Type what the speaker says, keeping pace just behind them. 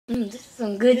This is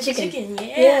some good chicken.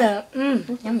 Yeah.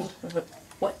 Yummy.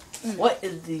 What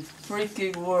is the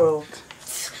freaking world?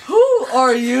 Who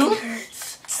are you?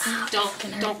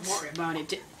 Don't worry about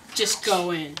it. Just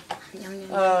go in.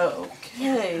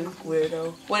 Okay,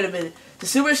 weirdo. Wait a minute. The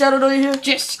Super Shadow know you're here?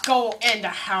 Just go in the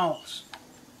house.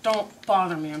 Don't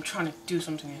bother me. I'm trying to do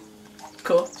something.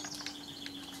 Cool.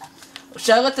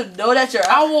 Should I let them know that you're out?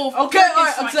 I will. Okay,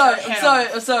 alright,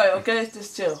 I'm sorry, okay?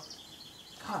 Just chill.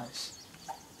 Gosh.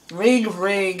 Ring.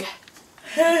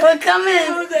 Well, come in.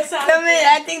 Come in.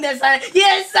 I think that's Sonic.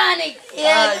 Yeah, Sonic.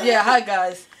 Yeah. Yeah, hi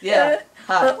guys. Yeah.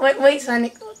 Hi. Wait,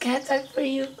 Sonic. Can I talk for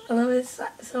you a little bit?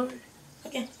 Sorry.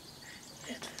 Okay.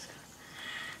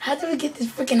 How did we get this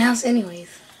freaking house anyways?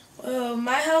 Well,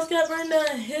 my house got burned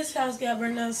down, his house got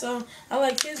burned down, so I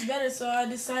like his better, so I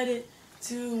decided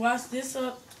to wash this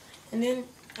up, and then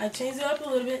I changed it up a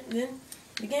little bit, and then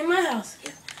it became my house.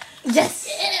 Yes!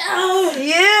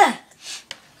 Yeah!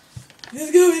 This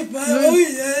is gonna be fun. Oh,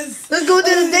 yes! Let's go to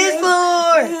the dance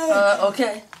floor!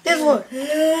 Okay. This one.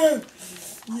 Yeah!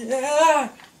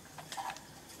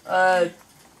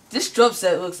 This drum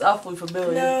set looks awfully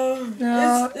familiar.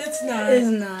 No, it's not. It's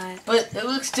not. But it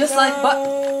looks just like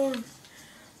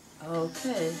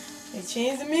Okay. They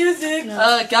changed the music.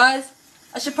 Guys,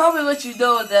 I should probably let you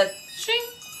know that...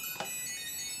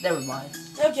 Never mind.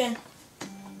 Okay.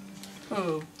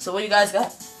 So what you guys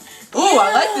got? Ooh,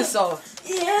 I like this song.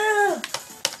 Yeah!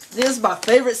 This is my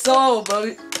favorite song,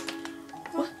 bro.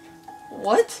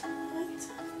 What?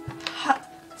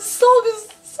 This song is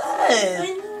sad. I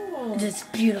know. This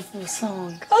beautiful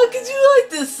song. How could you like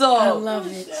this song? I love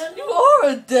it. You are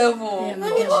a devil. Yeah, I'm a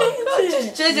devil.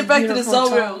 Just change it back to the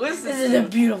song we're listening This is a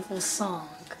beautiful song.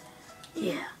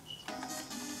 Yeah.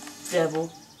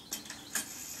 Devil.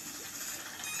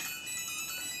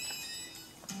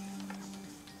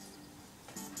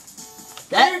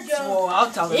 That's what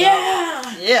I'm talking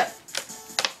about. Yeah.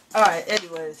 Alright,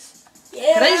 anyways.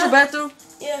 Yeah. Can I use your bathroom?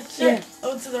 Yeah, sure. Yeah.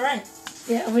 Over to the right.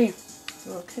 Yeah, over here.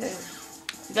 Okay.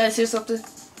 You guys hear something?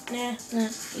 Nah.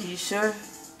 Are you sure?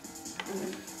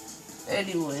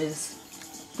 Anyways.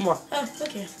 Come on. Oh,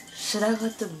 okay. Should I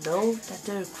let them know that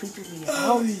they're creeping me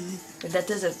out? And that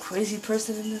there's a crazy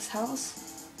person in this house?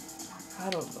 I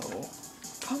don't know.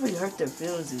 Probably hurt their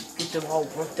feelings and get them all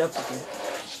worked up again.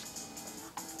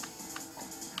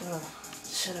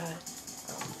 Should I?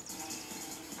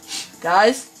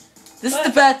 Guys, this is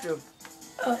the bathroom.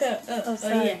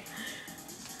 Yeah.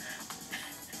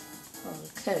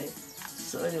 Okay.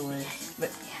 So anyway.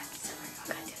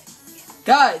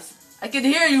 Guys, I can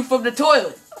hear you from the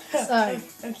toilet. Sorry.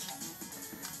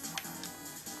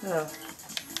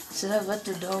 Should I let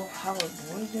them know how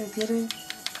annoying they're getting?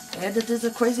 And that there's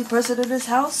a crazy person in this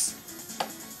house?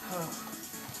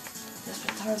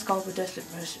 Desperate times call for desperate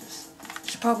measures.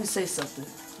 Should probably say something.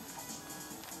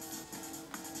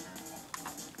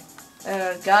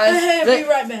 Guys, Hey, be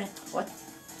right back. What?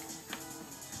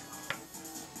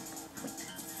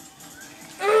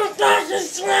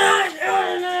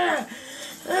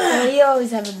 You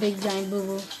always have a big giant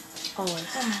boo-boo. Always.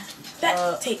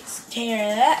 That takes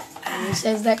care of that. He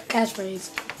says that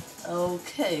catchphrase.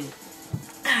 Okay.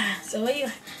 So what you...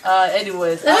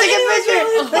 Anyways. Let's take a picture.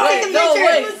 Let's take a picture. No,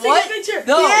 wait, Let's what? take a picture.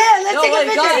 No, Yeah, let's take a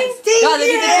picture. Guys, I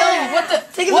need to tell you what the...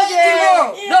 Take a what picture. in the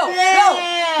world?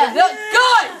 Yeah. No,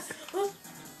 guys!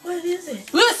 What is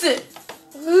it? Listen!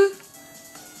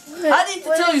 I need to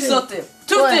tell you something.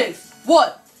 Two What? things.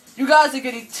 One, you guys are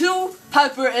getting too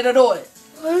hyper and annoyed.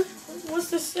 What's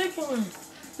the second one?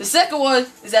 The second one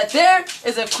is that there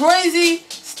is a crazy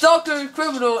stalker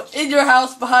criminal in your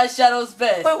house behind Shadow's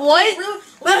bed. Wait, what?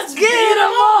 Let's get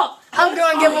him up. I'm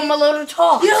going to give him a little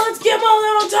talk. Yeah, let's give him a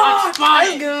little talk.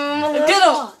 Let's give him a little Get him!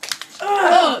 talk.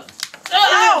 Ouch!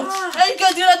 How you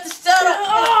gonna do that to Shadow?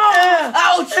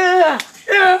 Ouch!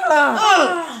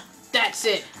 That's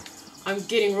it. I'm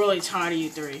getting really tired of you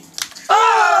three.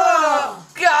 Oh!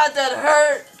 God, that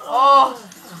hurt! Oh!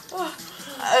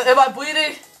 Am I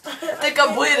bleeding? I think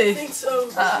I'm bleeding. I think so.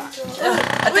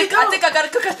 I think I gotta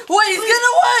cook it. Wait, he's getting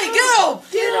away! Get him!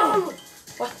 Get him!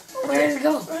 Where'd it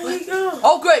go? Where'd he go?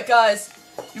 Oh, great, guys.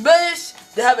 You managed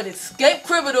to have an escaped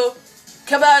criminal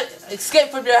come out, escape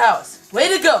from your house. Way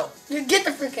to go. You get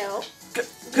the freak out.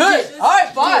 Good.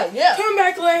 Alright, fine. Yeah. Come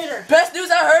back later. Best news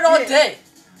I heard all day.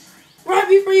 Right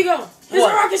before you go. Here's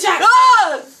What? a rocket shot.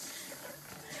 Ah!